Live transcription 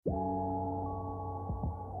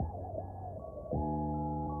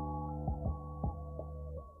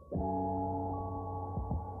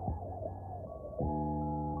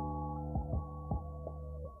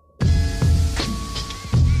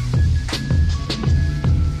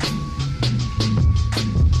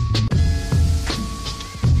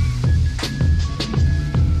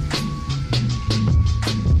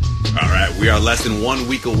We are less than 1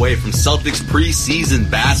 week away from Celtics preseason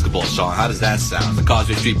basketball. Sean, how does that sound? The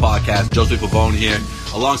Causeway Street Podcast, Joseph Pavone here,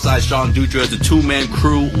 alongside Sean Dutra, the two-man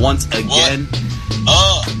crew once again.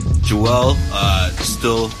 Joel,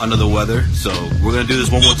 still under the weather, so we're gonna do this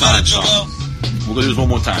one more time, Sean. We're gonna do this one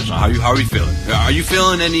more time, Sean. How are you feeling? Are you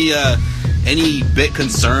feeling any bit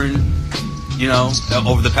concerned? You know,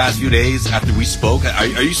 over the past few days after we spoke,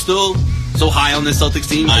 are you still so high on this Celtics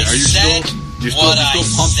team? Are you still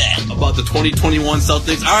pumped about the 2021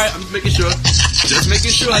 Celtics? All right, I'm just making sure. Just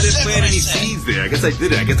making sure I didn't plant any seeds there. I guess I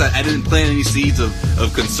did it. I guess I didn't plant any seeds of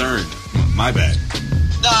concern. My bad.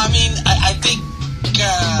 No, I mean, I think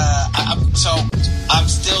I'm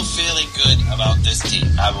still feeling good about this team.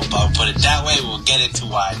 I'll put it that way. We'll get into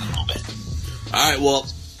why in a little bit. All right, well,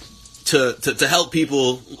 to help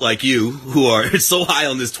people like you who are so high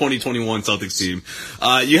on this 2021 Celtics team,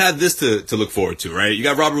 you have this to look forward to, right? You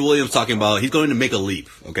got Robert Williams talking about he's going to make a leap,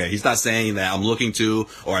 okay? He's not saying that I'm looking to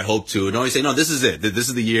or I hope to. No, he's saying, no, this is it. This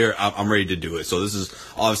is the year I'm ready to do it. So this is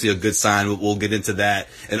obviously a good sign. We'll get into that.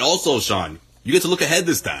 And also, Sean, you get to look ahead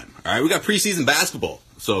this time, all right? We got preseason basketball.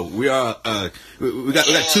 So we are we got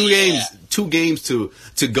two games to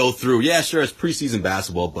go through. Yeah, sure, it's preseason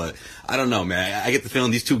basketball, but I don't know, man. I get the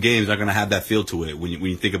feeling these two games are going to have that feel to it when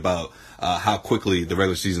you think about how quickly the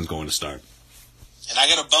regular season is going to start. And I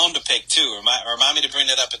got a bone to pick too. Remind me to bring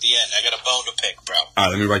that up at the end. I got a bone to pick, bro. All right,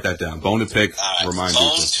 let me write that down. Bone to pick. Right, remind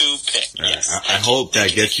bone you. to pick. Right. Yes. I hope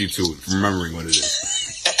that gets you to remembering what it is.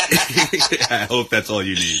 I hope that's all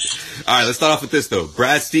you need. All right, let's start off with this though.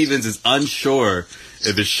 Brad Stevens is unsure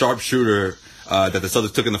if his sharpshooter that the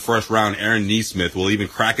Celtics took in the first round, Aaron Nesmith, will even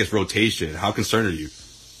crack his rotation. How concerned are you?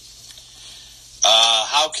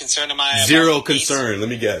 How concerned am I? Zero concern. Let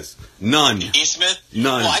me guess. None. Nesmith?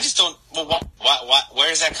 None. Well, I just don't. Well,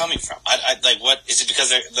 where is that coming from? What is it?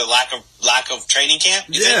 Because of the lack of training camp?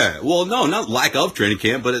 Yeah. Well, no, not lack of training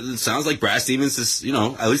camp, but it sounds like Brad Stevens is,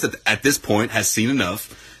 at least at this point, has seen enough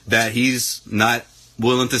that he's not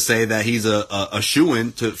willing to say that he's a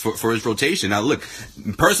shoo-in for his rotation. Now, look,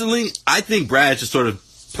 personally, I think Brad's just sort of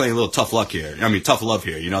playing a little tough love here.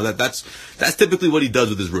 That's typically what he does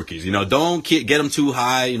with his rookies. Don't get him too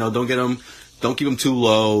high. Don't keep him too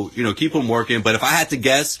low. Keep him working. But if I had to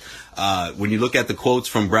guess, when you look at the quotes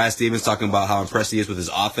from Brad Stevens talking about how impressed he is with his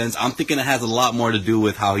offense, I'm thinking it has a lot more to do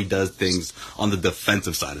with how he does things on the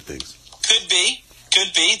defensive side of things. Could be.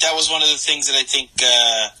 That was one of the things that I think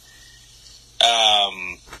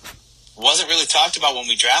wasn't really talked about when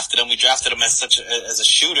we drafted him. We drafted him as a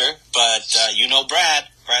shooter, but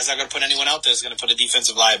Brad's not going to put anyone out there that's going to put a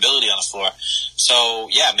defensive liability on the floor. So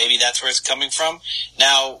yeah, maybe that's where it's coming from.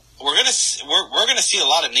 Now we're gonna see a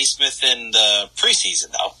lot of Nesmith in the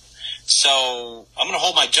preseason though. So I'm going to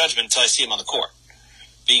hold my judgment until I see him on the court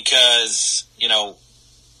because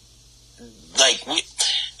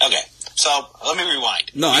okay. So let me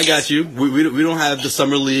rewind. No, I got you. We don't have the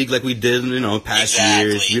summer league like we did in past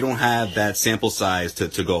years. We don't have that sample size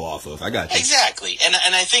to go off of. I got you. Exactly, and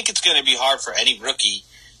I think it's going to be hard for any rookie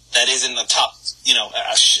that isn't a top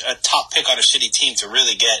a top pick on a shitty team to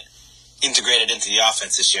really get integrated into the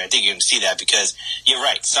offense this year. I think you're going to see that because you're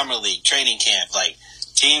right. Summer league, training camp, like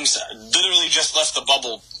teams literally just left the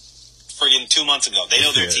bubble friggin' 2 months ago. They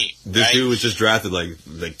know their team. This dude was just drafted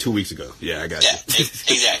like 2 weeks ago. Yeah, I got you.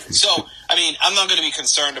 Exactly. So, I mean, I'm not going to be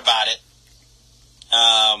concerned about it.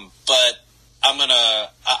 But I'm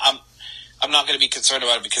not going to be concerned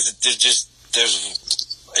about it because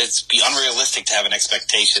it's be unrealistic to have an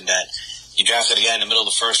expectation that you drafted a guy in the middle of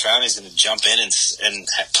the first round, he's going to jump in and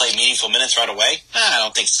play meaningful minutes right away. I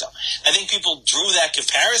don't think so. I think people drew that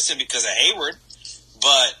comparison because of Hayward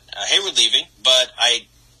leaving, but I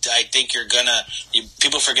think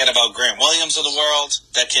people forget about Grant Williams of the world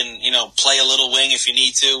that can, play a little wing if you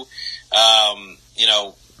need to.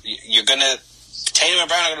 Tatum and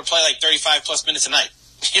Brown are going to play like 35 plus minutes a night.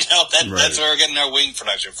 That's where we're getting our wing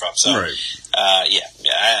production from. So,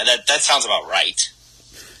 that sounds about right.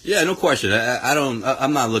 Yeah, no question.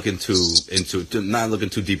 I'm not looking too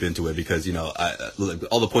deep into it because,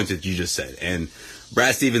 all the points that you just said. And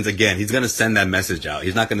Brad Stevens, again, he's going to send that message out.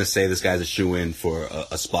 He's not going to say this guy's a shoo-in for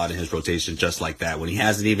a spot in his rotation just like that when he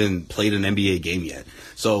hasn't even played an NBA game yet.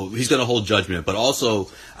 So he's going to hold judgment. But also,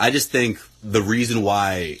 I just think the reason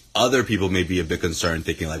why other people may be a bit concerned,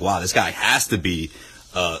 thinking like, wow, this guy has to be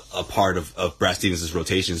a part of Brad Stevens'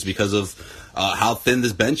 rotations because of how thin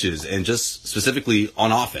this bench is, and just specifically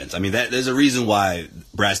on offense. I mean, there's a reason why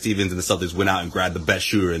Brad Stevens and the Celtics went out and grabbed the best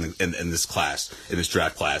shooter in this class, in this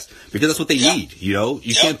draft class, because that's what they need. You know,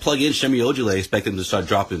 you can't plug in Shemi Ojale, expect him to start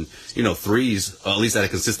dropping, threes, at least at a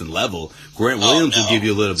consistent level. Grant Williams will give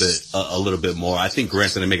you a little bit more. I think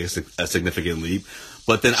Grant's going to make a significant leap.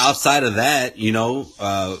 But then outside of that,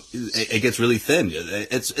 it gets really thin.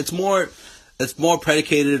 It's more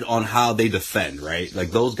predicated on how they defend, right? Like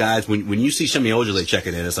those guys, when you see Shemi Ojale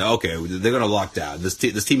checking in, it's like, okay, they're going to lock down. This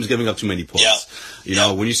team's giving up too many points.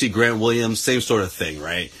 When you see Grant Williams, same sort of thing,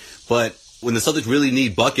 right? But when the Celtics really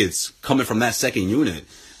need buckets coming from that second unit,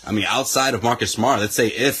 I mean, outside of Marcus Smart, let's say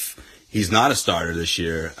if he's not a starter this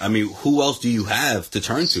year, I mean, who else do you have to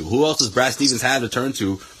turn to? Who else does Brad Stevens have to turn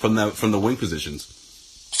to from the wing positions?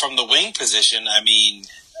 From the wing position, I mean,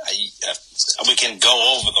 we can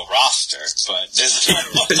go over the roster, but there's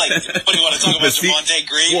what do you want to talk about, Javonte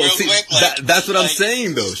Green real quick? That's what I'm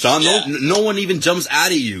saying, though, Sean. Yeah. No one even jumps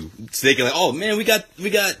out at you thinking like, oh man, we got.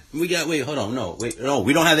 Wait, hold on, no,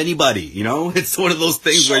 we don't have anybody. It's one of those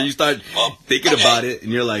things where you start thinking about it,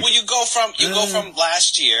 and you're like, well, you go from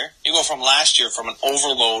last year from an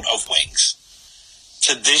overload of wings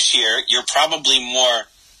to this year. You're probably more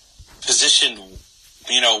positioned,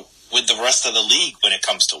 with the rest of the league when it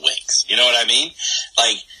comes to wings. You know what I mean?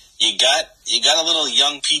 Like, you got a little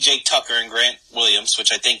young PJ Tucker and Grant Williams,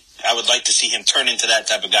 which I think I would like to see him turn into that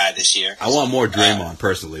type of guy this year. I want more Draymond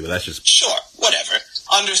personally, but that's just... Sure, whatever.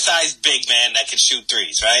 Undersized big man that can shoot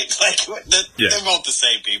threes, right? Like, they're both the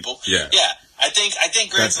same people. Yeah. Yeah. I think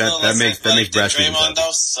Grant's a little less athletic than Draymond,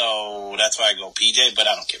 though, so that's why I go PJ, but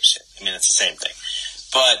I don't give a shit. I mean, it's the same thing.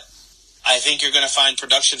 But I think you're going to find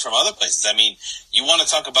production from other places. I mean, you want to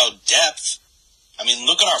talk about depth. I mean,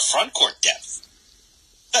 look at our front court depth.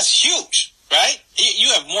 That's huge, right?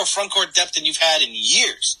 You have more front court depth than you've had in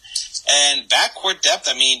years. And backcourt depth,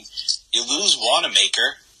 I mean, you lose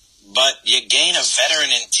Wanamaker, but you gain a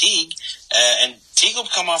veteran in Teague. And Teague will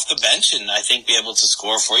come off the bench and I think be able to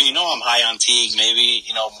score for you. I'm high on Teague, maybe,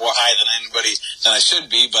 more high than anybody than I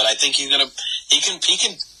should be, but I think he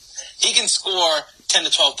can score 10 to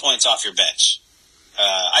 12 points off your bench.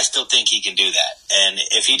 I still think he can do that. And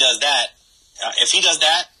if he does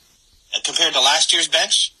that, compared to last year's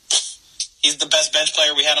bench, he's the best bench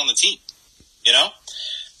player we had on the team,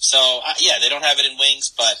 So, they don't have it in wings,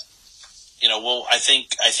 but, I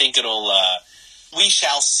think it'll, we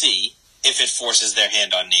shall see if it forces their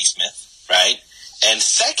hand on Naismith, right? And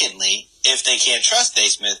secondly, if they can't trust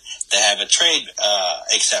Naismith, they have a trade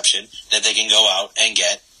exception that they can go out and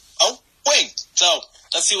get a wing. So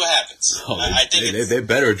let's see what happens. I think they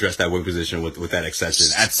better address that wing position with that exception.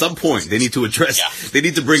 At some point, they need to address. Yeah. They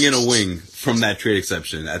need to bring in a wing from that trade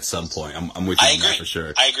exception. At some point, I'm with you on that for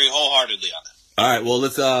sure. I agree wholeheartedly on that. All right, well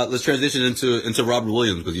let's transition into Robert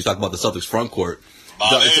Williams, because you talk about the Celtics front court.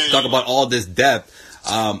 Talk about all this depth.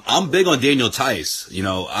 I'm big on Daniel Tice.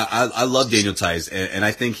 I love Daniel Tice, and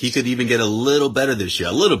I think he could even get a little better this year.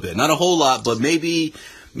 A little bit, not a whole lot, but maybe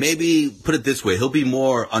put it this way, he'll be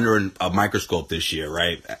more under a microscope this year,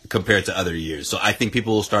 right, compared to other years. So I think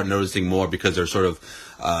people will start noticing more because they're sort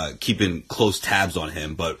of keeping close tabs on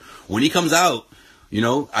him. But when he comes out,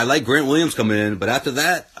 I like Grant Williams coming in, but after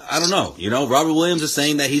that, I don't know. Robert Williams is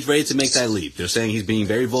saying that he's ready to make that leap. They're saying he's being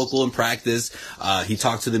very vocal in practice. He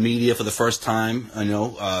talked to the media for the first time,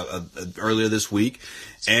 earlier this week.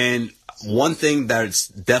 And one thing that's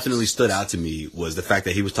definitely stood out to me was the fact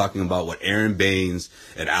that he was talking about what Aaron Baines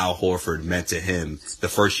and Al Horford meant to him the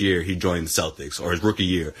first year he joined the Celtics, or his rookie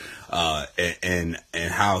year, and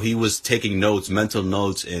how he was taking notes, mental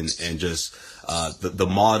notes, and just the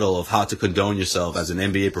model of how to condone yourself as an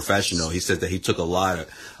NBA professional. He said that he took a lot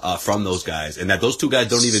from those guys, and that those two guys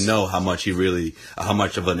don't even know how much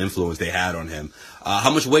of an influence they had on him.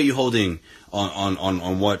 How much weight you holding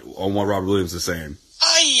on what Robert Williams is saying?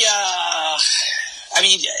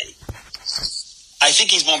 I think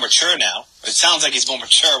he's more mature now. It sounds like he's more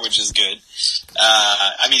mature, which is good.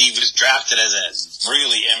 He was drafted as a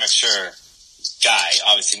really immature guy,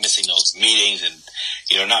 obviously missing those meetings and,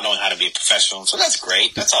 not knowing how to be a professional. So that's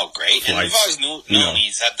great. That's all great. And we've always known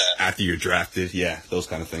he's had the... After you're drafted, yeah, those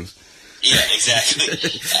kind of things. Yeah, exactly.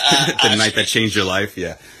 The night that changed your life,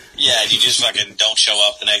 yeah. Yeah, you just fucking don't show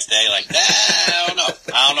up the next day. Like, I don't know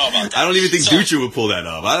about that. I don't even think Dutra would pull that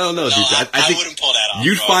off. I don't know, Dutra. I think wouldn't pull that off.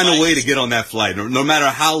 You'd find a way to get on that flight, no matter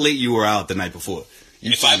how late you were out the night before.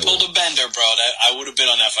 If I pulled a bender, bro, I would have been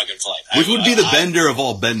on that fucking flight. Which would be the bender of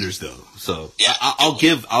all benders, though. So yeah, I'll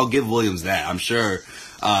give Williams that. I'm sure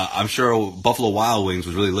Buffalo Wild Wings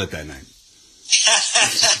was really lit that night.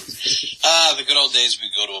 The good old days we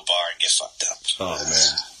go to a bar and get fucked up. Oh,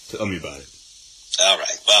 man. Tell me about it. All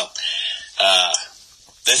right. Well,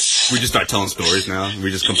 we just start telling stories now.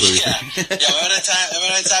 We just completely. Yeah. Remember that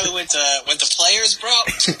time we went to Players, bro?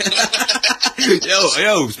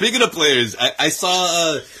 Yo. Speaking of Players, I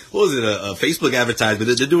saw what was it? A Facebook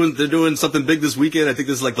advertisement. They're doing something big this weekend. I think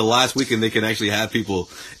this is like the last weekend they can actually have people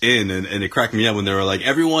in, and it cracked me up when they were like,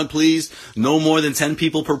 "Everyone, please, no more than 10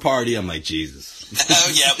 people per party." I'm like, Jesus.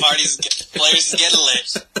 Oh yeah, Players is getting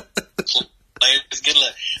lit. Players getting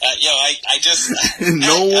lit. I just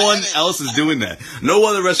no one else is doing that. No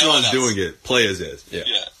other restaurant is doing it. Players is. Yeah.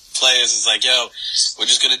 Players is like, yo, we're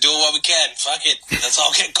just gonna do what we can. Fuck it. Let's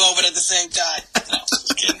all get COVID at the same time. No,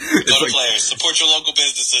 just kidding. Go to Players. Support your local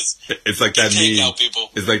businesses. It's like that meme. Out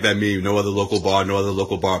people. It's like that meme. No other local bar.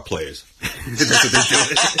 Players. That's what they're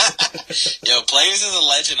doing. Yo, Players is a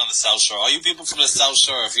legend on the South Shore. All you people from the South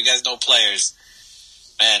Shore, if you guys know Players.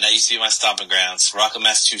 Man, that used to be my stomping grounds. Rockland,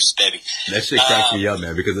 Massachusetts, baby. That shit cracks me up,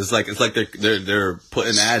 man, because it's like they're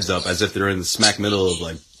putting ads up as if they're in the smack middle of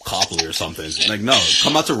like Copley or something. Like, no,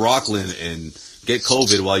 come out to Rockland and get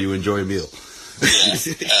COVID while you enjoy a meal. Yeah.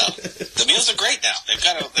 The meals are great now.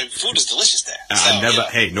 Their food is delicious there.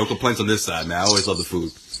 Hey, no complaints on this side, man. I always love the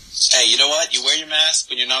food. Hey, you know what? You wear your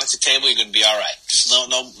mask when you're not at the table, you're gonna be all right. Just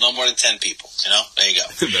no more than 10 people. You know, there you go.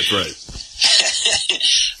 That's right.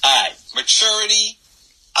 All right, maturity.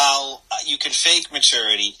 You can fake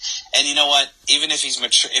maturity, and you know what? Even if he's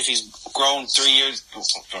mature, if he's grown 2 years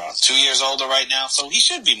older right now, so he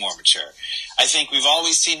should be more mature. I think we've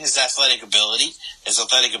always seen his athletic ability. His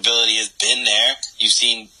athletic ability has been there. You've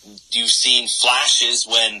seen flashes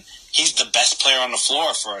when he's the best player on the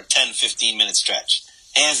floor for a 10, 15-minute stretch,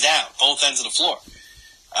 hands down, both ends of the floor.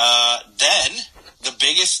 Then the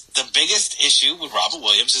biggest issue with Robert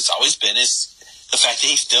Williams has always been the fact that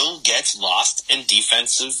he still gets lost in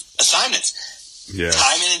defensive assignments. Yeah.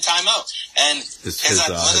 Time in and time out. And his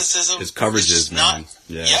athleticism... his coverages, man.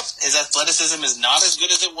 Yeah. Yep. His athleticism is not as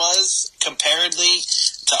good as it was comparedly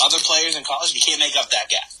to other players in college. You can't make up that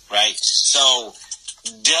gap, right? So,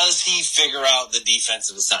 does he figure out the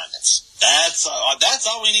defensive assignments? That's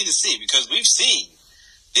all we need to see, because we've seen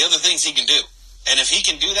the other things he can do. And if he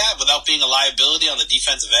can do that without being a liability on the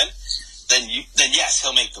defensive end, then yes,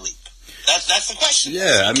 he'll make the leap. That's the question.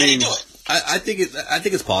 Yeah, I mean, do it? I think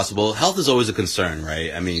it's possible. Health is always a concern,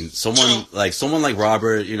 right? I mean, someone like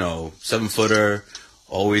Robert, 7-footer,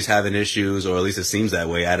 always having issues, or at least it seems that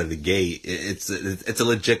way out of the gate. It's a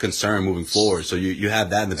legit concern moving forward. So you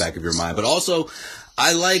have that in the back of your mind. But also,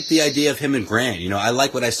 I like the idea of him and Grant. I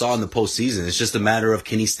like what I saw in the postseason. It's just a matter of,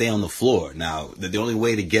 can he stay on the floor? Now, the only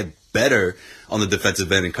way to get better on the defensive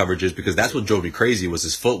end and coverages, because that's what drove me crazy, was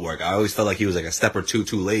his footwork. I always felt like he was like a step or two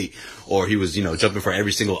too late, or he was, jumping for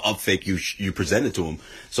every single up fake you presented to him.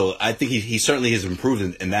 So I think he certainly has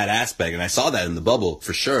improved in that aspect, and I saw that in the bubble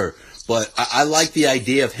for sure. But I like the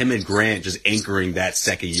idea of him and Grant just anchoring that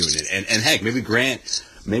second unit. And heck, maybe Grant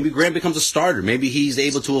becomes a starter. Maybe he's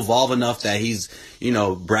able to evolve enough that he's,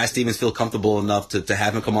 Brad Stevens feel comfortable enough to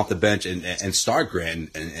have him come off the bench and start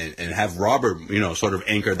Grant and have Robert, sort of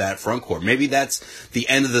anchor that front court. Maybe that's the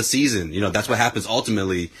end of the season. That's what happens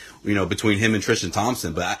ultimately, between him and Tristan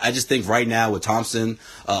Thompson. But I just think right now with Thompson,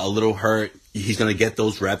 a little hurt, he's going to get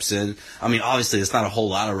those reps in. I mean, obviously it's not a whole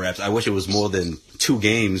lot of reps. I wish it was more than 2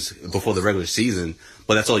 games before the regular season,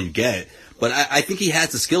 but that's all you get. But I think he has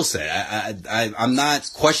the skill set. I'm not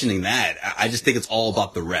questioning that. I just think it's all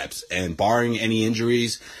about the reps. And barring any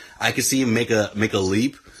injuries, I could see him make a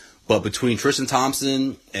leap. But between Tristan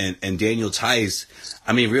Thompson and Daniel Tice,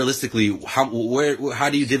 I mean, realistically, how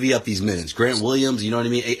do you divvy up these minutes? Grant Williams, you know what I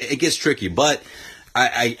mean? It gets tricky. But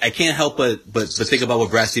I can't help but think about what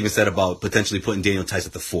Brad Stevens said about potentially putting Daniel Tice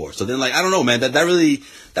at the 4. So then, I don't know, man,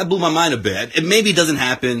 that blew my mind a bit. It maybe doesn't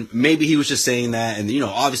happen. Maybe he was just saying that. And,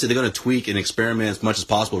 obviously they're going to tweak and experiment as much as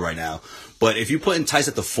possible right now. But if you put in Tice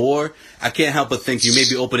at the 4, I can't help but think you may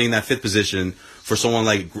be opening that 5th position for someone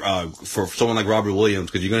like Robert Williams,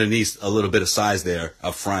 because you're going to need a little bit of size there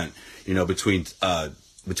up front, between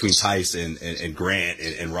Tice and Grant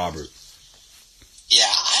and Robert. Yeah,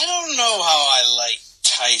 I don't know how I like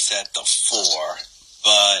Tice at the 4,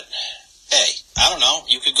 but hey, I don't know.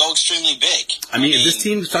 You could go extremely big. I mean, if this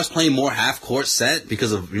team starts playing more half-court set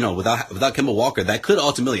because of, without Kemba Walker, that could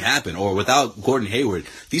ultimately happen, or without Gordon Hayward.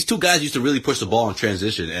 These two guys used to really push the ball in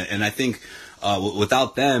transition, and I think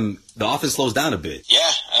without them, the offense slows down a bit. Yeah,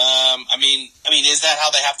 I mean, is that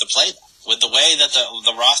how they have to play? With the way that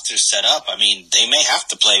the roster's set up, I mean, they may have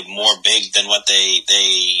to play more big than what they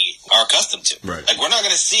are accustomed to. Right. Like, we're not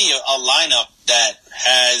going to see a lineup that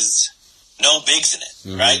has no bigs in it,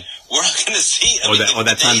 right? We're not going to see.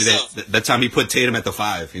 That time he put Tatum at the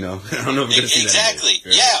 5. You know, I don't know if we're going to see exactly.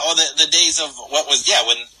 that. Yeah, or the days of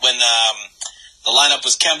when the lineup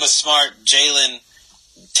was Kemba, Smart, Jaylen,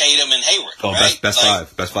 Tatum, and Hayward. Oh, right? best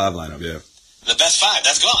five lineup. Yeah, the best 5.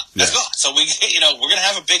 That's gone. That's gone. So we're going to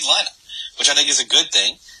have a big lineup, which I think is a good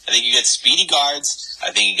thing. I think you get speedy guards. I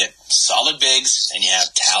think you get solid bigs, and you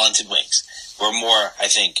have talented wings. We're more, I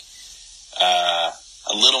think, a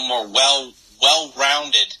little more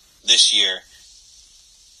well-rounded this year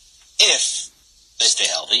if they stay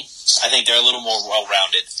healthy. I think they're a little more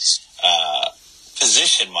well-rounded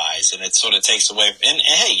position-wise, and it sort of takes away. And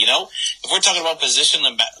hey, if we're talking about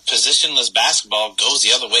positionless basketball, it goes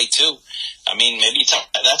the other way too. I mean, maybe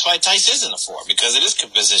that's why Tice is in the 4, because it is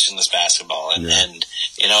positionless basketball, and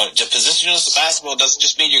just positionless basketball doesn't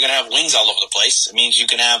just mean you're going to have wings all over the place. It means you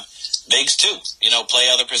can have bigs too, play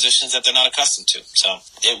other positions that they're not accustomed to. So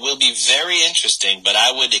it will be very interesting, but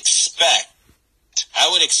I would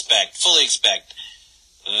fully expect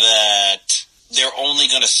that they're only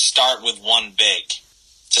going to start with one big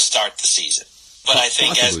to start the season. But I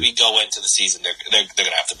think as we go into the season, they're going to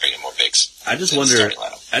have to bring in more bigs. I just wonder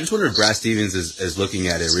if Brad Stevens is looking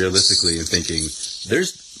at it realistically and thinking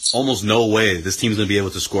there's almost no way this team's going to be able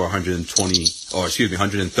to score 113,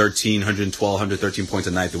 112, 113 points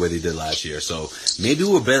a night the way they did last year. So maybe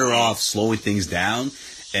we're better off slowing things down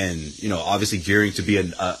and, obviously gearing to be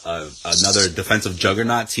another defensive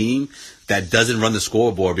juggernaut team that doesn't run the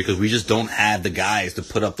scoreboard, because we just don't have the guys to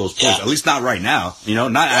put up those points. Yeah. At least not right now.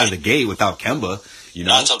 Not out of the gate without Kemba.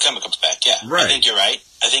 Not until Kemba comes back. Yeah, right. I think you're right.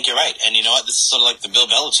 And you know what? This is sort of like the Bill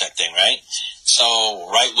Belichick thing, right? So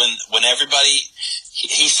right when everybody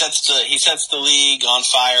he sets the league on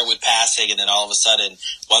fire with passing, and then all of a sudden,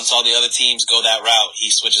 once all the other teams go that route, he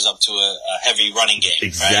switches up to a heavy running game.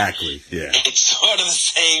 Exactly. Right? Yeah. It's sort of the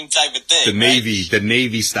same type of thing. The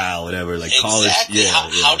Navy style, whatever, like college. Exactly. Yeah.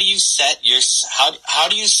 How do you set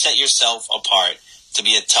yourself apart to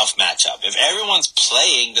be a tough matchup? If everyone's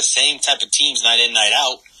playing the same type of teams night in, night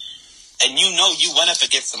out, and you went up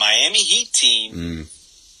against the Miami Heat team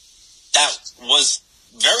that was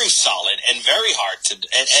very solid and very hard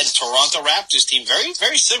and Toronto Raptors team very,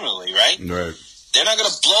 very similarly, right? Right. They're not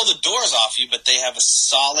going to blow the doors off you, but they have a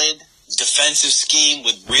solid defensive scheme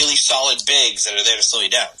with really solid bigs that are there to slow you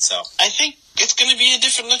down. So I think it's going to be a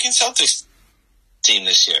different looking Celtics team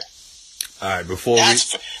this year. All right,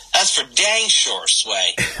 that's for dang sure,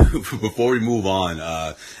 Sway. Before we move on,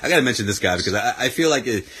 I got to mention this guy because I feel like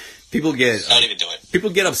people get don't even do it. People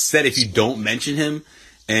get upset if you don't mention him.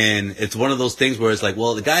 And it's one of those things where it's like,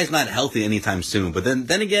 well, the guy's not healthy anytime soon. But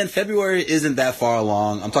then again, February isn't that far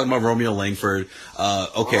along. I'm talking about Romeo Langford.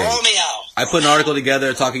 Okay. I put an article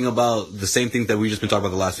together talking about the same thing that we've just been talking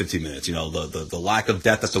about the last 15 minutes. The lack of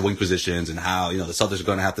depth at the wing positions and how, the Celtics are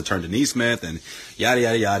going to have to turn to Nesmith and yada,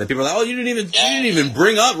 yada, yada. People are like, oh, you didn't even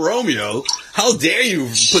bring up Romeo. How dare you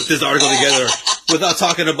put this article together without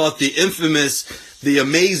talking about the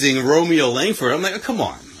amazing Romeo Langford? I'm like, oh, come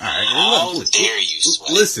on. All right. How dare you,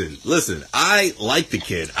 Sway? Listen. I like the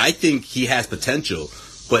kid. I think he has potential.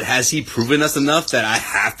 But has he proven us enough that I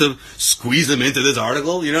have to squeeze him into this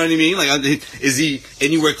article? You know what I mean? Like, is he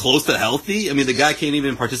anywhere close to healthy? I mean, the guy can't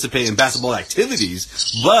even participate in basketball activities.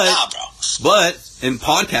 But in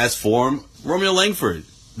podcast form, Romeo Langford.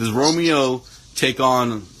 Does Romeo take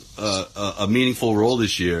on a meaningful role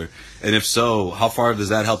this year? And if so, how far does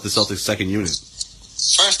that help the Celtics' second unit?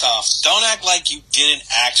 First off, don't act like you didn't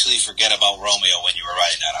actually forget about Romeo when you were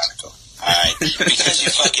writing that article. All right, because you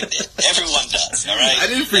fucking did. Everyone does. All right. I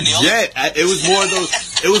didn't forget. It was more of those.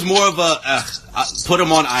 It was more of a put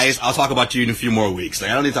him on ice. I'll talk about you in a few more weeks.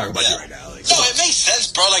 Like, I don't need to talk about you right now. Like, no, it makes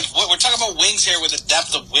sense, bro. Like, we're talking about wings here with the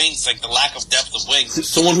depth of wings, like the lack of depth of wings.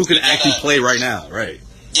 Someone who can actually play right now, right?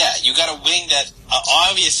 Yeah, you got a wing that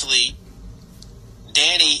obviously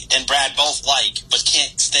Danny and Brad both like, but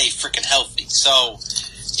can't stay freaking healthy. So.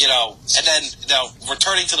 And then,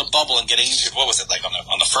 returning to the bubble and getting injured, what was it, like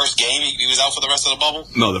on the first game, he was out for the rest of the bubble?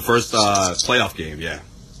 No, the first playoff game, yeah.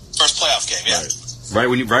 First playoff game, yeah. Right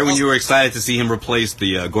when you were excited to see him replace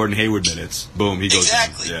the Gordon Hayward minutes, boom, he goes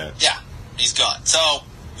exactly. Down. Yeah, he's gone. So,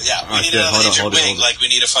 yeah, we need another injured wing, like we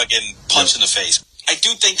need a fucking punch in the face. I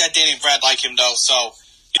do think that Danny and Brad like him, though, so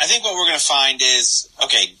I think what we're going to find is,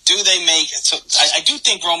 okay, do they make... So I do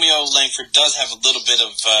think Romeo Langford does have a little bit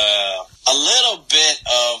of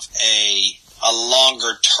a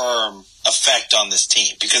longer-term effect on this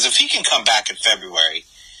team. Because if he can come back in February,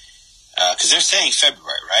 because they're saying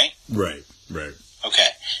February, right? Right. Okay.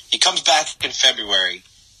 He comes back in February,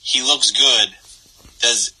 he looks good,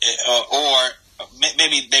 or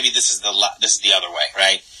maybe this is the other way,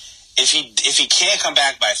 right? if he can't come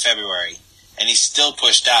back by February and he's still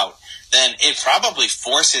pushed out, then it probably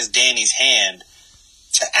forces Danny's hand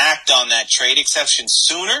to act on that trade exception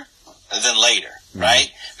sooner than later,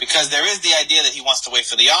 right? Because there is the idea that he wants to wait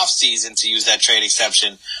for the offseason to use that trade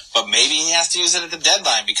exception, but maybe he has to use it at the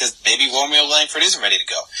deadline because maybe Romeo Langford isn't ready to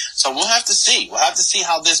go. So we'll have to see. We'll have to see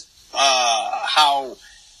how this, how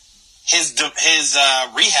his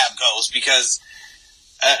rehab goes because,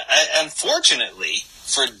 unfortunately,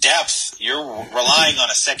 for depth, you're relying on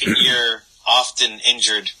a second-year, often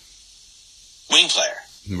injured wing player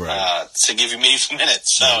to give you meaningful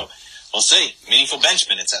minutes. So we'll see. Meaningful bench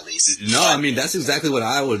minutes, at least. No, I mean, that's exactly what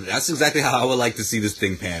that's exactly how I would like to see this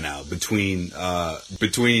thing pan out between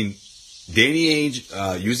Danny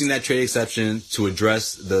Ainge using that trade exception to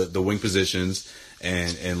address the wing positions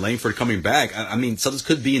and Langford coming back. I mean, Celtics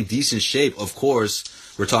could be in decent shape. Of course,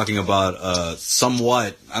 we're talking about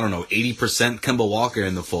somewhat, 80% Kemba Walker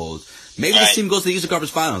in the fold. Maybe this team goes to the Eastern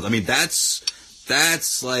Conference Finals. I mean, that's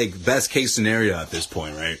like best case scenario at this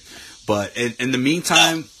point, right? But in the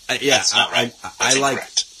meantime, I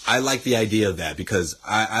like the idea of that because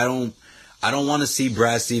I don't want to see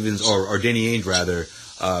Brad Stevens or Danny Ainge rather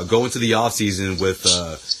go into the offseason with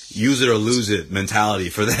use it or lose it mentality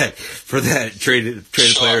for that traded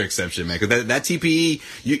player exception, man. Because that TPE,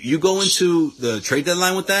 you go into the trade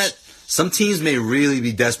deadline with that. Some teams may really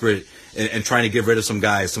be desperate and trying to get rid of some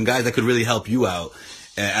guys that could really help you out,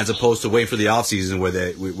 as opposed to waiting for the offseason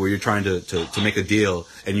where you're trying to make a deal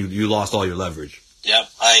and you lost all your leverage. Yep,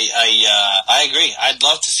 I agree. I'd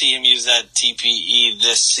love to see him use that TPE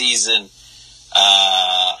this season.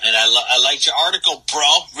 And I liked your article, bro.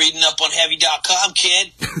 Reading up on heavy.com,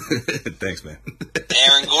 kid. Thanks, man.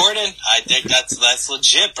 Aaron Gordon, I think that's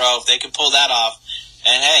legit, bro. If they can pull that off.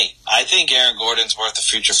 And hey, I think Aaron Gordon's worth a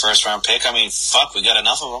future first-round pick. I mean, fuck, we got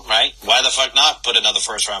enough of them, right? Why the fuck not put another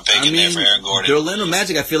first-round pick in there for Aaron Gordon? The Orlando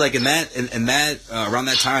Magic, I feel like in that around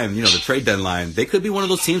that time, the trade deadline, they could be one of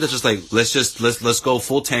those teams that's just like, let's go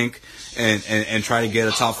full tank and try to get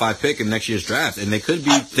a top 5 pick in next year's draft. And they could be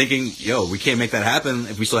thinking, we can't make that happen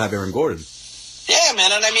if we still have Aaron Gordon. Yeah,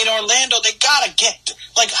 man. And I mean, Orlando, they gotta get,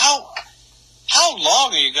 like, how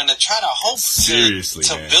long are you going to try to hope to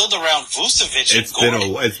build around Vucevic and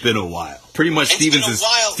Gordon? It's been a while. Pretty much Stevens'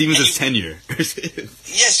 tenure.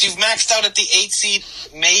 Yes, you've maxed out at the 8th seed,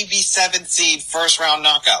 maybe 7th seed, first round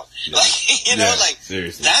knockout. Yeah.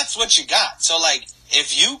 Seriously. That's what you got. So,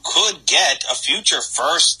 if you could get a future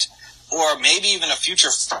first or maybe even a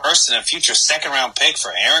future first and a future second round pick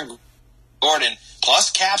for Aaron Gordon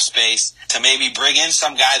plus cap space to maybe bring in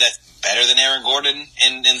some guy that's better than Aaron Gordon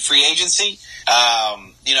in free agency, or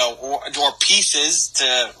pieces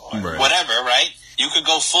to whatever, right? You could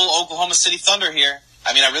go full Oklahoma City Thunder here.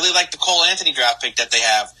 I mean, I really like the Cole Anthony draft pick that they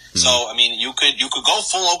have. Mm-hmm. So, I mean, you could go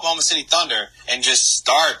full Oklahoma City Thunder and just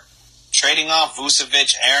start trading off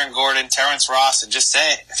Vucevic, Aaron Gordon, Terrence Ross, and just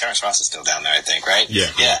say Terrence Ross is still down there, I think, right?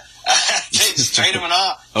 Yeah. Just trade him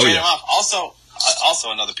off. Him off.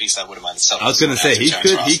 Also, another piece I wouldn't mind the Celtics. I was going to say he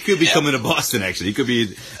could be coming to Boston. Actually, he could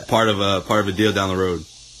be part of a deal down the road.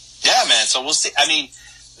 Yeah, man. So we'll see. I mean,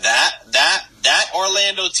 that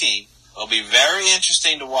Orlando team will be very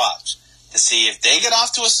interesting to watch to see if they get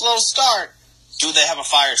off to a slow start. Do they have a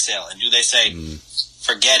fire sale, and do they say,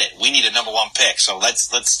 "Forget it, we need a number 1 pick"? So let's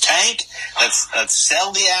tank. Let's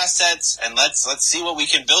sell the assets, and let's see what we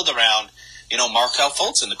can build around. Markelle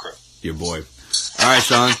Fultz and the crew. Your boy. All right,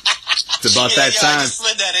 Sean. It's about that time. I just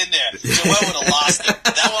slid that in there. Joel would have lost it.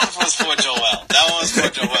 That one was for Joel.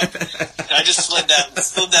 I just slid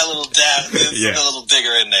that little dab, the little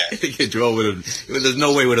digger in there. Joel would have. There's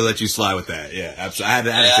no way would have let you slide with that. Yeah,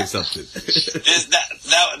 absolutely. I had to pick something.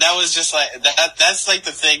 That was just like that. That's like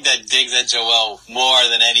the thing that digs at Joel more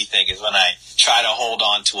than anything is when I try to hold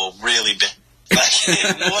on to a really big.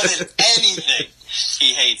 More than anything,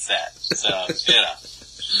 he hates that. So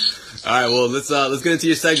All right, well, let's get into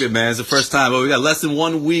your segment, man. It's the first time. Well, we got less than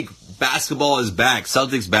 1 week. Basketball is back.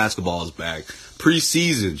 Celtics basketball is back.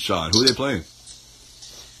 Preseason, Sean. Who are they playing?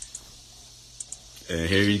 And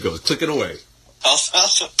here you go. Clicking away. Don't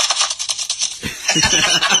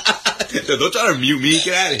try to mute me.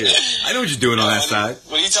 Get out of here. I know what you're doing on that side.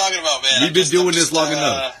 What are you talking about, man? We've been doing this long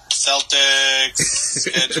enough. Celtics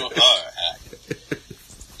schedule. All right.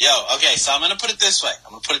 Okay, so I'm going to put it this way.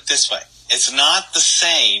 It's not the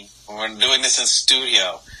same when we're doing this in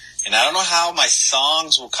studio. And I don't know how my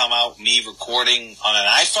songs will come out, me recording on an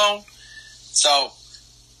iPhone. So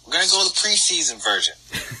we're going to go with the preseason version.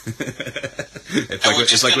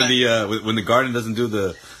 It's like when the Garden doesn't do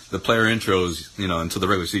the player intros, until the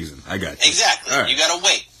regular season. I got you. Exactly. Right. You got to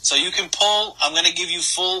wait. So you can pull. I'm going to give you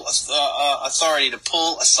full authority to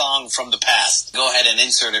pull a song from the past. Go ahead and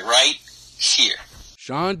insert it right here.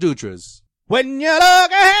 Sean Dutra's When You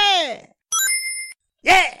Look Ahead.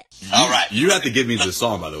 Yeah. All right. You have to give me the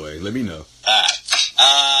song, by the way. Let me know.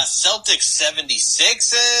 Celtics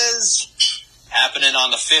 76ers happening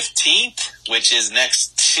on the 15th, which is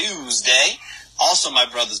next Tuesday. Also my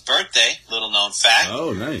brother's birthday, little known fact.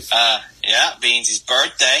 Oh, nice. Yeah, Beansy's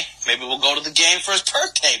birthday. Maybe we'll go to the game for his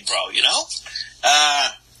birthday, bro, you know?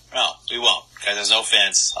 No, we won't, because there's no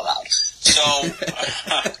fans allowed. So,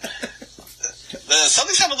 the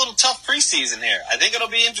Celtics have a little tough preseason here. I think it'll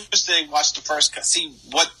be interesting to watch see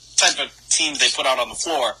what type of teams they put out on the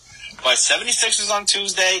floor. But 76ers on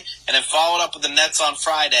Tuesday, and then followed up with the Nets on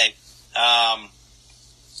Friday.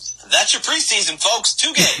 That's your preseason, folks.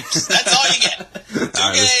 2 games. That's all you get. 2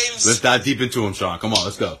 games. Let's dive deep into them, Sean. Come on,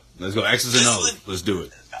 let's go. Let's go. X's and O's. Let's do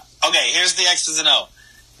it. Okay, here's the X's and O.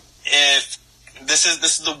 If this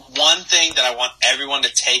is the one thing that I want everyone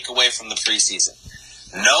to take away from the preseason.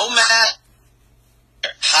 No matter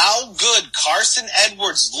how good Carson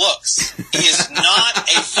Edwards looks, he is not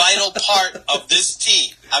a vital part of this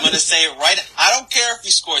team. I'm going to say it right. I don't care if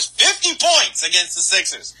he scores 50 points against the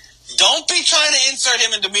Sixers. Don't be trying to insert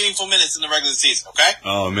him into meaningful minutes in the regular season, okay?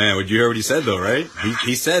 Oh, man. What you heard what he said, though, right?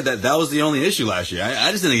 He said that was the only issue last year. I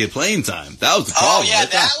just didn't get playing time. That was the problem. Oh, yeah,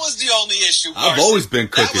 that was the only issue, Carson. I've always been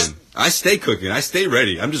cooking. I stay cooking. I stay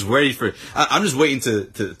ready. I'm just ready for – I'm just waiting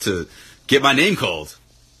to get my name called.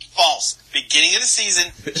 False. Beginning of the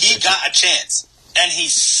season, he got a chance, and he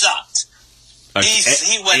sucked.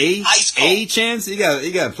 He went ice cold. A chance? He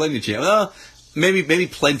got plenty of chances. Well, maybe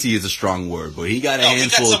plenty is a strong word, but he got a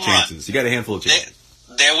handful of chances. He got a handful of chances.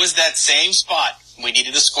 There was that same spot. We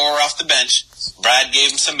needed a scorer off the bench. Brad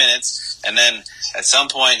gave him some minutes, and then at some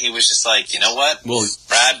point he was just like, you know what? Well,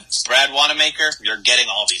 Brad Wanamaker, you're getting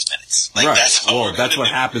all these minutes. Like, right. That's what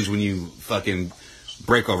happens when you fucking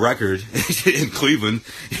break a record in Cleveland.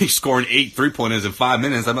 He's scoring 8 3-pointers in 5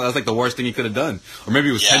 minutes. I mean, that's like the worst thing he could have done. Or maybe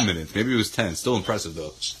it was 10 minutes. Maybe it was 10. Still impressive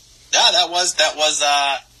though. Yeah, that was.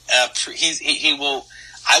 He will.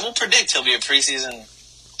 I will predict he'll be a preseason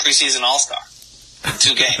All-Star in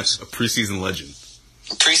 2 games. A preseason legend.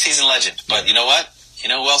 But you know what? You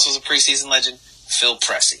know who else was a preseason legend? Phil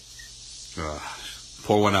Pressey.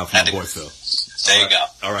 Pour one out for my boy Phil. There you go.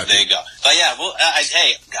 All right. There you go. But yeah, well,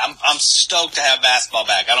 hey, I'm stoked to have basketball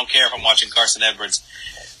back. I don't care if I'm watching Carson Edwards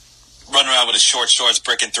run around with his short shorts,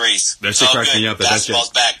 bricking threes. That shit cracks me up. Basketball's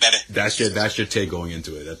back, baby. That's your take going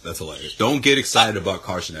into it. That's hilarious. Don't get excited about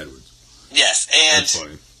Carson Edwards. Yes, and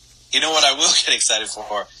you know what I will get excited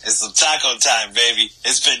for is some taco time, baby.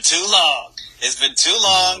 It's been too long.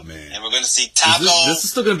 Oh, man. And we're going to see taco. This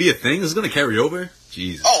is still going to be a thing? This is going to carry over?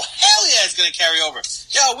 Jesus. Oh, hell yeah, it's going to carry over.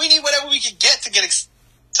 Yo, we need whatever we can get to get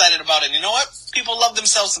excited about it. And you know what? People love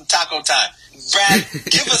themselves some taco time. Brad,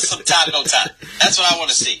 give us some taco time. That's what I want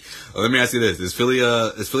to see. Well, let me ask you this. Is Philly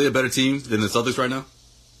a better team than the Celtics right now?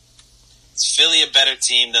 Is Philly a better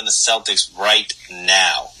team than the Celtics right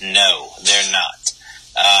now? No, they're not.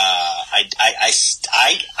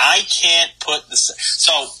 I can't put this.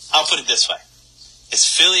 So I'll put it this way: is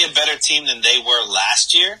Philly a better team than they were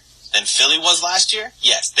last year? Than Philly was last year?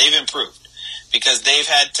 Yes, they've improved because they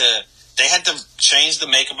had to change the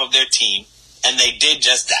makeup of their team, and they did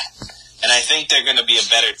just that. And I think they're going to be a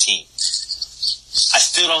better team. I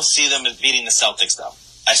still don't see them as beating the Celtics, though.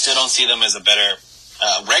 I still don't see them as a better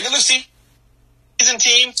regular season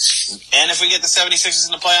team. And if we get the 76ers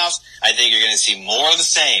in the playoffs, I think you're going to see more of the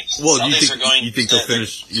same. Well, you think they'll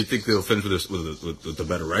finish? You think they'll finish with a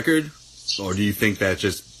better record, or do you think that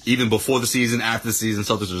just even before the season, after the season,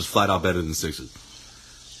 Celtics are just flat out better than the Sixers?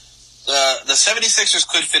 The 76ers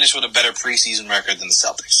could finish with a better preseason record than the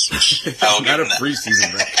Celtics. Not a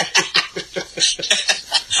preseason record.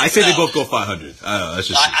 I say they both go 500. I don't know. That's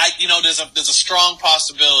just there's a strong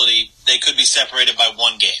possibility they could be separated by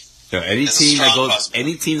 1 game. Any team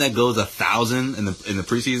that goes 1,000 in the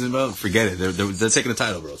preseason, bro, forget it. They're taking the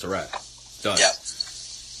title, bro. It's a wrap. Done. Yeah,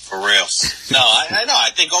 for real. No, I know. I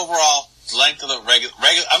think overall length of the regular.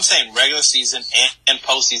 I'm saying regular season and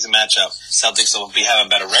postseason matchup. Celtics will be having a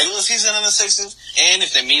better regular season than the Sixers, and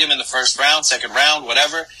if they meet them in the first round, second round,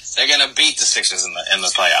 whatever, they're gonna beat the Sixers in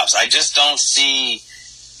the playoffs. I just don't see.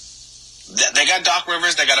 They got Doc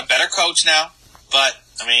Rivers. They got a better coach now, but.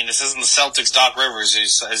 I mean, this isn't the Celtics' Doc Rivers,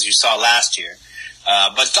 as you saw last year.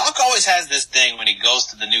 But Doc always has this thing when he goes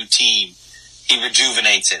to the new team, he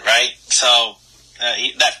rejuvenates it, right? So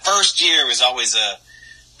that first year was always a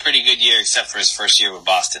pretty good year, except for his first year with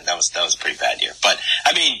Boston. That was a pretty bad year. But,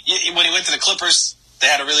 I mean, when he went to the Clippers, they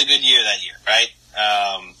had a really good year that year, right?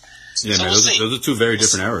 Yeah, so man, those are two very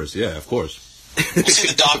different eras. Yeah, of course. We'll see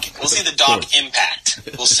the dog. We'll see the dog impact.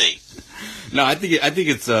 We'll see. No, I think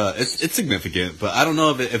it's significant, but I don't know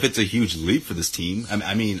if it's a huge leap for this team.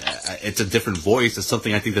 I mean, it's a different voice. It's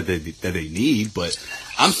something I think that they need, but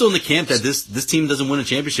I'm still in the camp that this team doesn't win a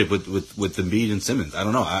championship with Embiid and Simmons. I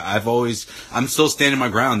don't know. I'm still standing my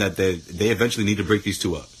ground that they eventually need to break these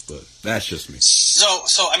two up, but that's just me.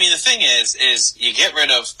 So I mean, the thing is you get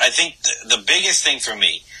rid of. I think the biggest thing for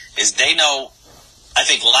me is they know. I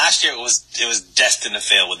think last year it was destined to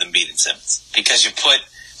fail with Embiid and Simmons because you put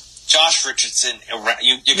Josh Richardson around.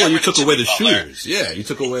 You took away the shooters. Yeah, you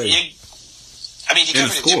took away. You got rid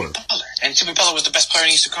of Jimmy Butler, and Jimmy Butler was the best player in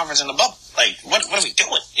the Eastern Conference in the bubble. Like, what are we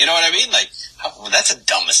doing? You know what I mean? Like, that's a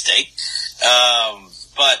dumb mistake.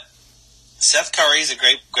 But Seth Curry is a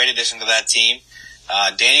great addition to that team.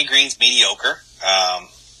 Danny Green's mediocre.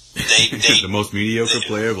 The most mediocre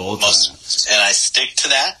player of all time, and I stick to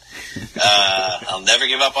that. I'll never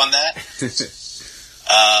give up on that.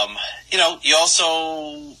 You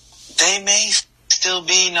also. They may still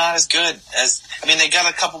be not as good as... I mean, they got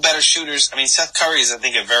a couple better shooters. I mean, Seth Curry is, I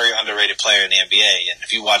think, a very underrated player in the NBA. And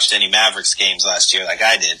if you watched any Mavericks games last year, like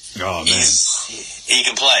I did, he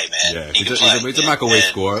can play, man. Yeah, he's a microwave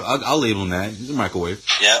scorer. I'll label him that. He's a microwave.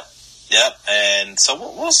 Yep. And so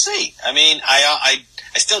we'll see. I mean, I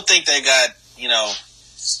still think they got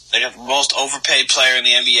the most overpaid player in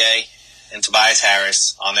the NBA and Tobias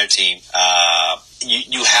Harris on their team.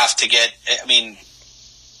 You have to get... I mean...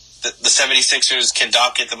 The 76ers can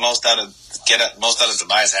get the most out of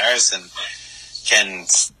Tobias Harris, and can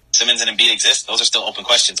Simmons and Embiid exist? Those are still open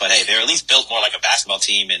questions. But hey, they're at least built more like a basketball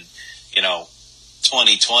team in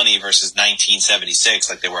 2020 versus 1976,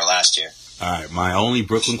 like they were last year. All right, my only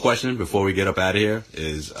Brooklyn question before we get up out of here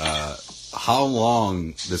is how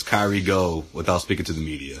long does Kyrie go without speaking to the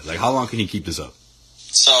media? Like, how long can he keep this up?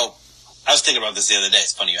 So I was thinking about this the other day.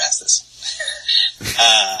 It's funny you asked this.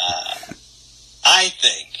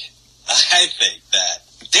 I think that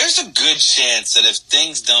there's a good chance that if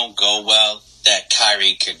things don't go well, that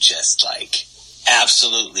Kyrie could just,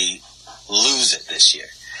 absolutely lose it this year.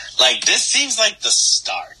 Like, this seems like the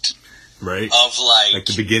start. Right. Of, like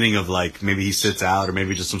the beginning of, maybe he sits out, or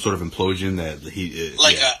maybe just some sort of implosion that he...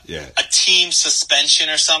 a team suspension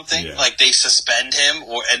or something. Yeah. Like, they suspend him,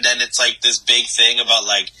 and then it's, this big thing about,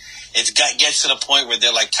 it gets to the point where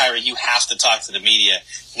they're like, Kyrie, you have to talk to the media.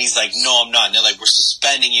 And he's like, no, I'm not. And they're like, we're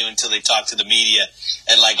suspending you until they talk to the media.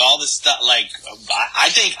 And all this stuff, I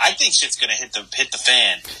think shit's gonna hit the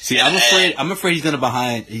fan. See, I'm afraid he's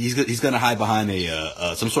gonna hide behind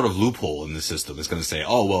some sort of loophole in the system. It's gonna say,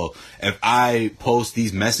 oh, well, if I post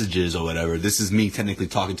these messages or whatever, this is me technically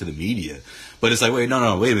talking to the media. But it's like, wait a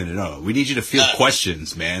minute, no. We need you to field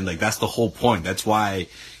questions, man. That's the whole point. That's why,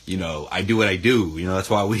 I do what I do. That's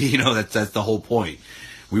why we, that's the whole point.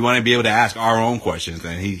 We want to be able to ask our own questions,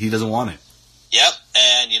 and he doesn't want it. Yep,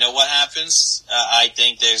 and you know what happens? I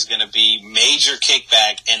think there's going to be major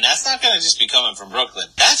kickback, and that's not going to just be coming from Brooklyn.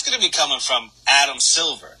 That's going to be coming from Adam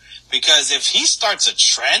Silver, because if he starts a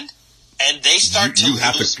trend and they start to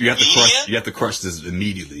lose media, you have to crush this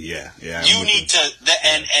immediately. Yeah. You need to,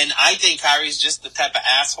 and I think Kyrie's just the type of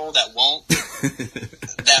asshole that won't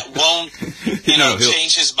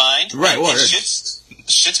change his mind. Right. Well,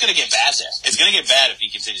 shit's gonna get bad there. It's gonna get bad if he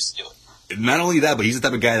continues to do it. Not only that, but he's the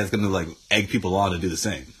type of guy that's gonna egg people on to do the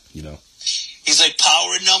same. He's like,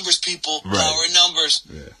 power in numbers, people. Right. Power in numbers.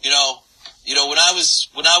 Yeah. When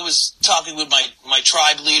I was talking with my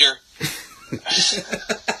tribe leader,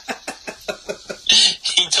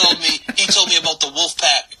 he told me about the wolf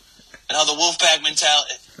pack and how the wolf pack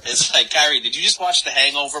mentality. It's like, Kyrie, did you just watch The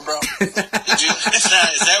Hangover, bro? Is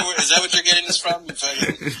that what you're getting this from?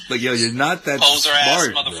 You yo, you're not that poser smart, ass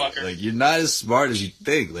motherfucker. Bro. You're not as smart as you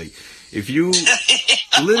think. If you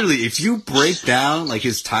break down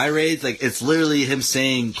his tirades, it's literally him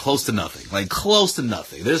saying close to nothing. Close to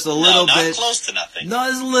nothing. There's a little bit close to nothing. No,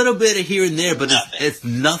 there's a little bit of here and there, but it's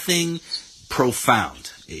nothing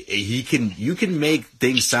profound. You can make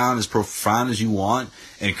things sound as profound as you want,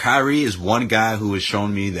 and Kyrie is one guy who has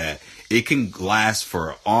shown me that it can last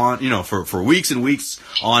for weeks and weeks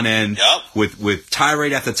on end. Yep. with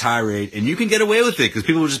tirade after tirade, and you can get away with it because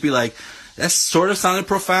people will just be like, that sort of sounded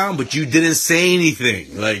profound, but you didn't say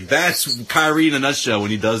anything. That's Kyrie in a nutshell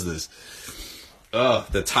when he does this.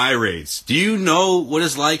 The tirades. Do you know what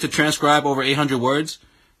it's like to transcribe over 800 words?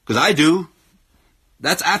 Because I do.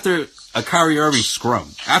 That's after a Kyrie Irving scrum.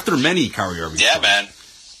 After many Kyrie Irving scrums. Yeah, man.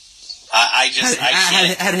 I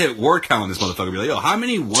had to hit word count on this motherfucker. Be like, yo, how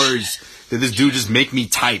many words did this dude just make me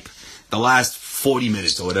type the last 40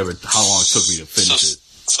 minutes or whatever, how long it took me to finish it?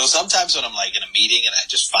 So sometimes when I'm like in a meeting and I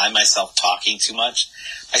just find myself talking too much,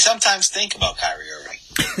 I sometimes think about Kyrie Irving.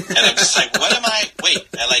 And I'm just like,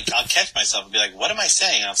 I'll catch myself and be like, what am I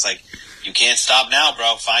saying? And I was like, you can't stop now,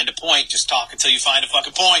 bro. Find a point. Just talk until you find a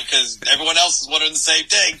fucking point, because everyone else is wondering the same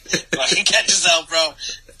thing. Fucking catch yourself, bro.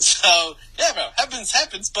 So, yeah, bro.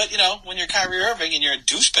 Happens. But, when you're Kyrie Irving and you're a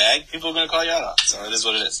douchebag, people are going to call you out on it. So it is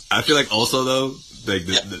what it is. I feel like also, though, like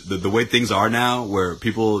the way things are now, where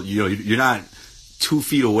people, you're not 2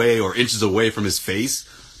 feet away or inches away from his face.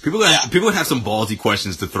 People gonna have some ballsy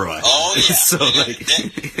questions to throw at him. Oh yeah, so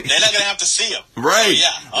they're not gonna have to see him. Right,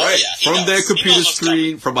 right. Yeah. From their computer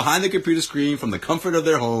screen, from behind the computer screen, from the comfort of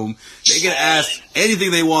their home, they can ask anything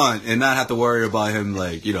they want and not have to worry about him,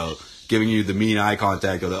 giving you the mean eye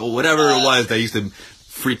contact or whatever it was that used to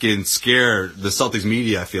freaking scare the Celtics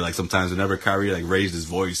media. I feel like sometimes whenever Kyrie raised his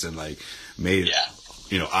voice and made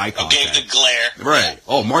eye contact. Gave the glare. Right.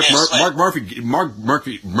 Oh, Mark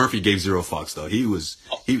Murphy gave zero fucks though. He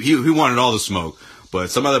wanted all the smoke, but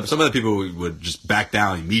some other people would just back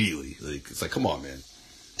down immediately. It's like, come on, man.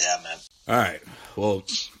 Yeah, man. All right. Well,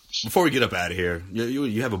 before we get up out of here,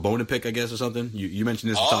 you have a bone to pick, I guess, or something. You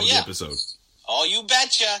mentioned this at the top of the episode. Oh, you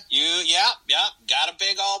betcha. Got a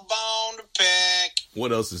big old bone to pick.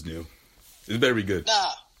 What else is new? It better be good. Nah.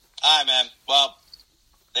 All right, man. Well,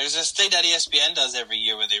 there's this thing that ESPN does every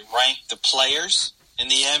year where they rank the players in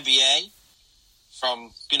the NBA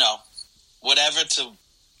from, whatever to,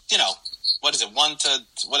 what is it, 1 to,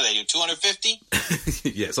 what do they do, 250?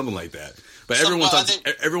 Yeah, something like that. But everyone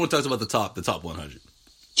talks about the top 100.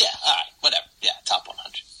 Yeah, all right, whatever. Yeah, top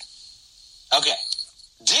 100. Okay.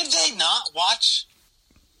 Did they not watch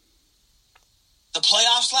the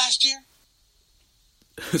playoffs last year?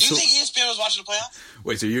 Do you think ESPN was watching the playoffs?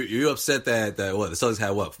 Wait, so you upset that the Celtics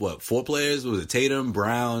had what 4 players? Was it Tatum,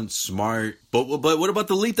 Brown, Smart? But what about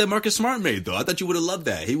the leap that Marcus Smart made though? I thought you would have loved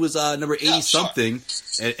that. He was number 80 something,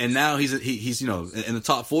 and now he's in the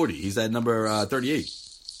top 40. He's at number 38.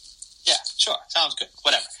 Yeah, sure, sounds good.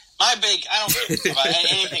 Whatever. I don't care about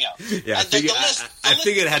anything else. Yeah, I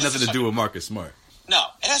figured it had nothing to do with Marcus Smart. No,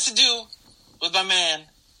 it has to do with my man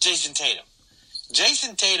Jason Tatum.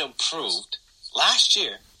 Jason Tatum proved last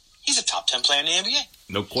year he's a top 10 player in the NBA.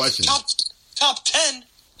 No question. Top 10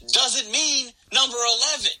 doesn't mean number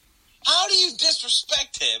 11. How do you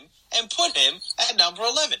disrespect him and put him at number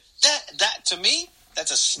 11? That to me,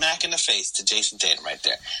 that's a smack in the face to Jason Tatum right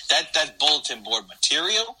there. That bulletin board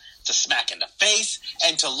material, it's a smack in the face,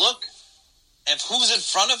 and to look at who's in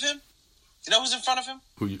front of him. You know who's in front of him?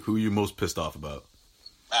 Who you most pissed off about?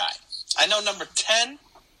 All right. I know number 10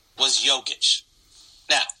 was Jokic.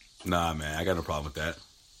 Now. Nah, man, I got no problem with that.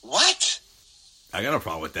 What? I got no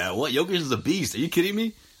problem with that. What? Jokic is a beast. Are you kidding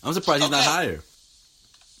me? I'm surprised he's not higher.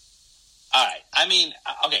 All right. I mean,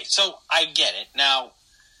 okay, so I get it. Now,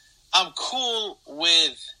 I'm cool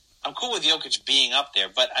with Jokic being up there,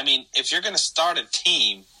 but I mean, if you're going to start a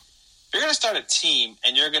team,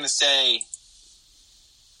 and you're going to say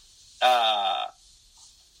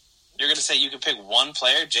you can pick one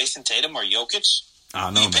player, Jason Tatum or Jokic? I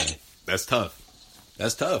don't know, man. That's tough.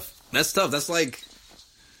 That's like,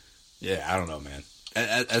 yeah, I don't know, man.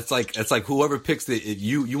 It's like whoever picks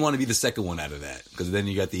you want to be the second one out of that, because then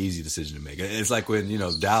you got the easy decision to make. It's like when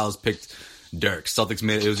Dallas picked Dirk. Celtics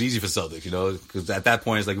made it was easy for Celtics, because at that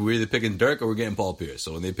point it's like we're either picking Dirk or we're getting Paul Pierce.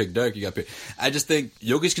 So when they pick Dirk, you got Pierce. I just think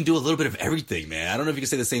Jokic can do a little bit of everything, man. I don't know if you can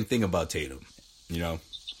say the same thing about Tatum,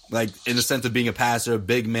 like in the sense of being a passer,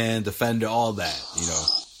 big man, defender, all that.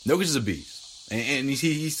 Jokic is a beast, and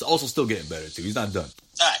he's also still getting better too. He's not done.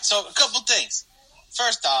 All right, so a couple things.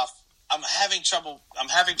 First off, I'm having trouble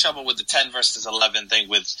with the 10 versus 11 thing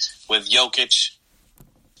with Jokic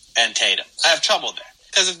and Tatum. I have trouble there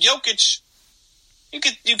because if Jokic,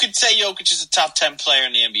 you could say Jokic is a top 10 player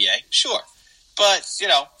in the NBA, sure, but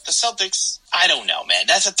the Celtics, I don't know, man.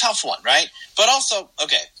 That's a tough one, right? But also,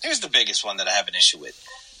 okay, here's the biggest one that I have an issue with.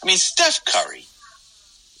 I mean, Steph Curry.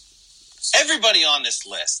 Everybody on this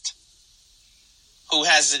list who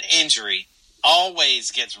has an injury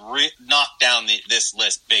always gets knocked down this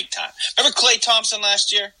list big time. Remember Klay Thompson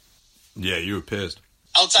last year? Yeah, you were pissed.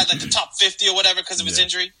 Outside the top 50 or whatever because of his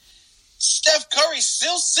injury. Steph Curry's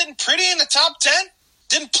still sitting pretty in the top 10.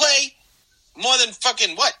 Didn't play more than 5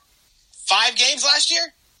 games last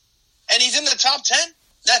year? And he's in the top 10?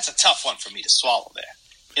 That's a tough one for me to swallow there.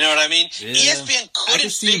 You know what I mean? Yeah. ESPN couldn't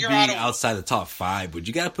figure out outside the top 5, but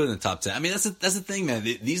you got to put it in the top 10. I mean, that's the thing, man.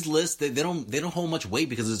 These lists they don't hold much weight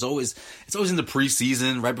because it's always in the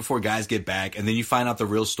preseason, right before guys get back, and then you find out the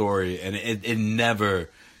real story, and it never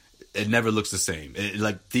looks the same.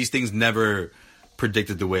 These things never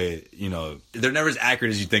predicted the way they're never as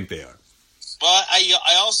accurate as you think they are. But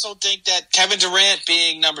I also think that Kevin Durant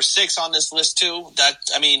being number 6 on this list too.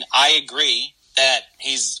 I agree that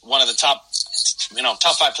he's one of the top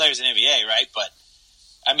 5 players in the NBA, right? But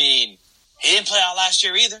he didn't play out last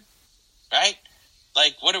year either, right?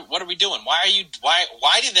 Like, what are we doing? Why do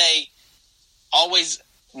they always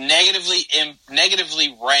negatively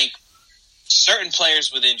rank certain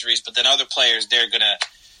players with injuries, but then other players they're gonna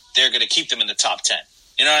keep them in the top 10?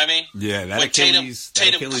 You know what I mean? Yeah, that Achilles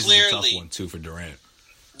clearly is a tough one too for Durant.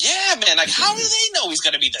 Yeah, man. Like, how do they know he's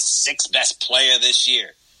going to be the 6th best player this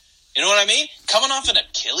year? You know what I mean? Coming off an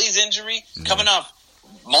Achilles injury, coming off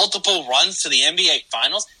multiple runs to the NBA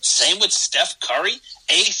Finals. Same with Steph Curry,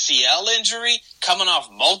 ACL injury, coming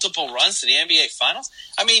off multiple runs to the NBA Finals.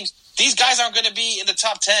 These guys aren't going to be in the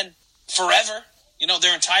top 10 forever.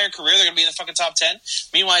 Their entire career, they're going to be in the fucking top 10.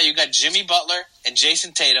 Meanwhile, you got Jimmy Butler and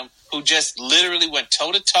Jason Tatum, who just literally went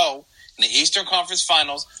toe-to-toe in the Eastern Conference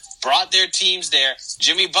Finals, brought their teams there.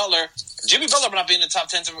 Jimmy Butler not being in the top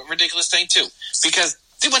 10 is a ridiculous thing, too, because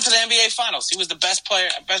he went to the NBA Finals. He was the best player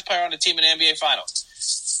on the team in the NBA Finals.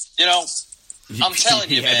 I'm telling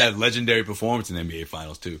you, man. He had that legendary performance in the NBA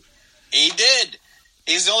Finals, too. He did.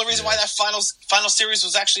 He's the only reason why that final series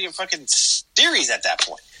was actually a fucking series at that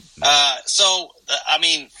point.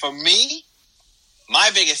 For me, my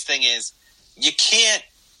biggest thing is you can't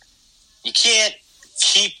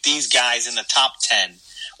keep these guys in the top 10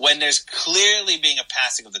 when there's clearly being a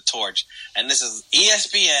passing of the torch. And this is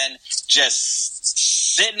ESPN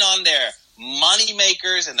just sitting on their money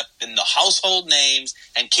makers and the household names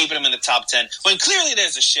and keeping them in the top 10 when clearly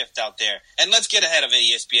there's a shift out there. And let's get ahead of it,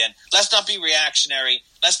 ESPN. Let's not be reactionary.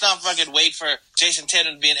 Let's not fucking wait for Jason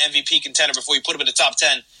Tatum to be an MVP contender before you put him in the top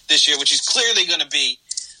 10 this year, which he's clearly going to be.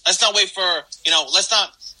 Let's not wait for, let's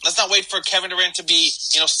not wait for Kevin Durant to be,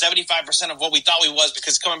 75% of what we thought he was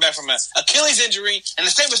because coming back from an Achilles injury, and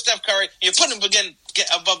the same with Steph Curry, you're putting him again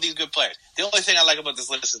above these good players. The only thing I like about this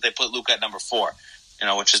list is they put Luka at number 4,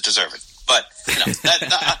 which is deserving. But,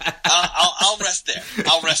 I'll rest there.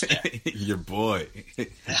 Your boy.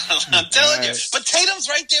 I'm telling you. But Tatum's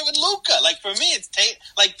right there with Luka. Like, for me, it's Tatum.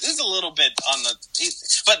 Like, this is a little bit on the...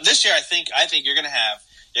 But this year, I think you're going to have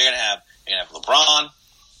LeBron.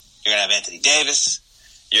 You're going to have Anthony Davis.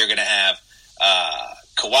 You're going to have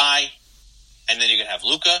Kawhi. And then you're going to have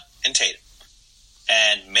Luka and Tatum.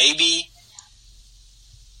 And maybe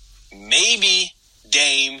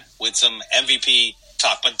Dame with some MVP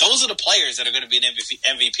talk. But those are the players that are going to be an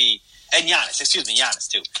MVP. And Giannis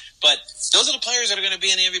too. But those are the players that are going to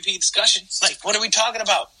be in the MVP discussion. Like, what are we talking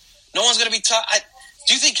about? No one's going to be talking.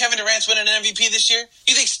 Do you think Kevin Durant's winning an MVP this year?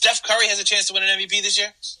 Do you think Steph Curry has a chance to win an MVP this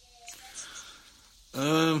year?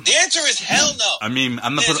 The answer is hell no. I'm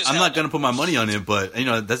not going to put my money on it, but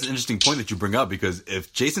that's an interesting point that you bring up because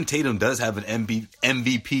if Jason Tatum does have an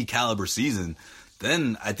MVP caliber season,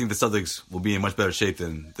 then I think the Celtics will be in much better shape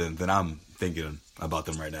than I'm thinking about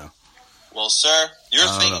them right now. Well, sir, you're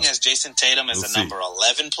thinking as Jason Tatum as a number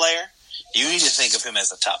 11 player. You need to think of him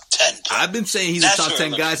as a top 10 player. I've been saying he's a top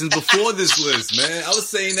 10 guy since before this list, man. I was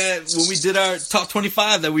saying that when we did our top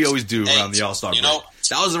 25 that we always do around the All-Star break.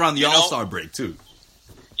 That was around the All-Star break, too.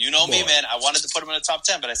 You know me, man. I wanted to put him in the top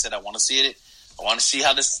 10, but I said I want to see it. I want to see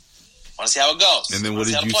how it goes. And then what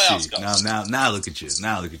did you see? Now look at you.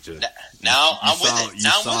 Now with it.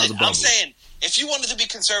 I'm saying if you wanted to be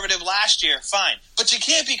conservative last year, fine. But you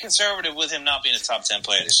can't be conservative with him not being a top 10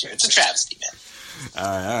 player this year. It's a travesty, man. All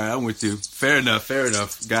right, I'm with you. Fair enough.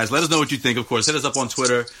 Guys, let us know what you think. Of course, hit us up on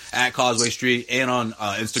Twitter at Causeway Street and on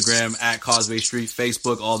Instagram at Causeway Street,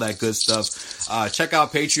 Facebook, all that good stuff. Check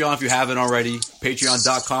out Patreon if you haven't already.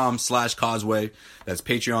 Patreon.com/Causeway. That's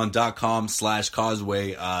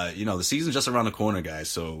Patreon.com/Causeway. The season's just around the corner, guys.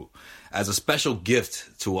 So as a special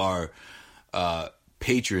gift to our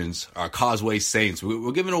patrons, our Causeway Saints,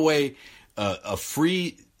 we're giving away a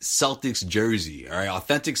free Celtics jersey, all right,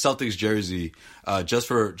 authentic Celtics jersey, just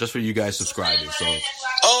for you guys subscribing. So,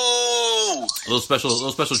 a little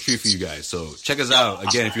special treat for you guys. So check us out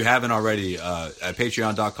again if you haven't already at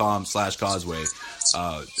Patreon.com/Causeway.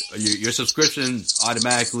 Your subscription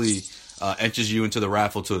automatically enters you into the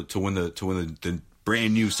raffle to win the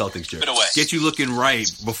brand new Celtics jersey. Get you looking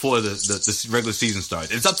right before the regular season starts.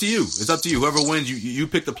 It's up to you. Whoever wins, you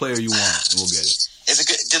pick the player you want, and we'll get it. Is it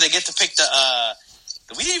good? Do they get to pick the?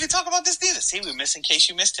 We didn't even talk about this neither. See, we missed in case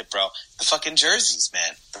you missed it, bro. The fucking jerseys,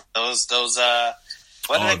 man. Those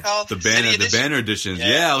what are they called? The banner editions.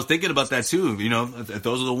 Yeah, I was thinking about that too. If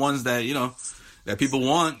those are the ones that that people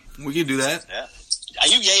want, we can do that. Yeah. Are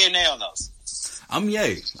you yay or nay on those? I'm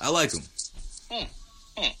yay. I like them.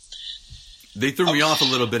 They threw me off a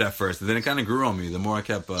little bit at first, and then it kind of grew on me the more I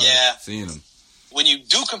kept seeing them. when you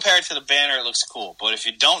do compare it to the banner, it looks cool. But if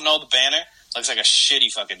you don't know the banner, it looks like a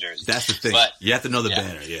shitty fucking jersey. That's the thing. But, you have to know the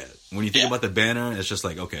banner, yeah. When you think about the banner, it's just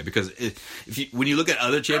like, okay. Because when you look at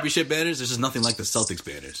other championship banners, there's just nothing like the Celtics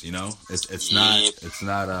banners, you know? It's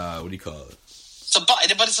not, what do you call it?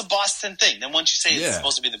 But it's a Boston thing. Then once you say it's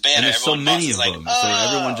supposed to be the banner, and there's so many of like, them. So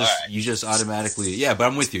everyone you just automatically, but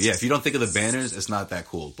I'm with you. Yeah, if you don't think of the banners, it's not that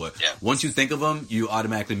cool. But once you think of them, you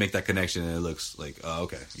automatically make that connection, and it looks like,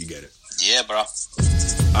 okay, you get it. Yeah, bro. All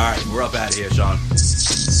right, we're up out of here, Sean.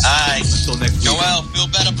 All right. Until next week. Joel, feel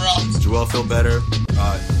better, bro. Joel, feel better.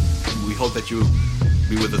 We hope that you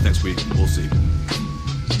be with us next week. We'll see.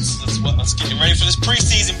 Let's get ready for this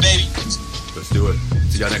preseason, baby. Let's do it.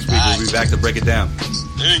 See y'all next week. We'll be back to break it down.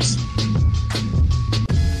 Peace.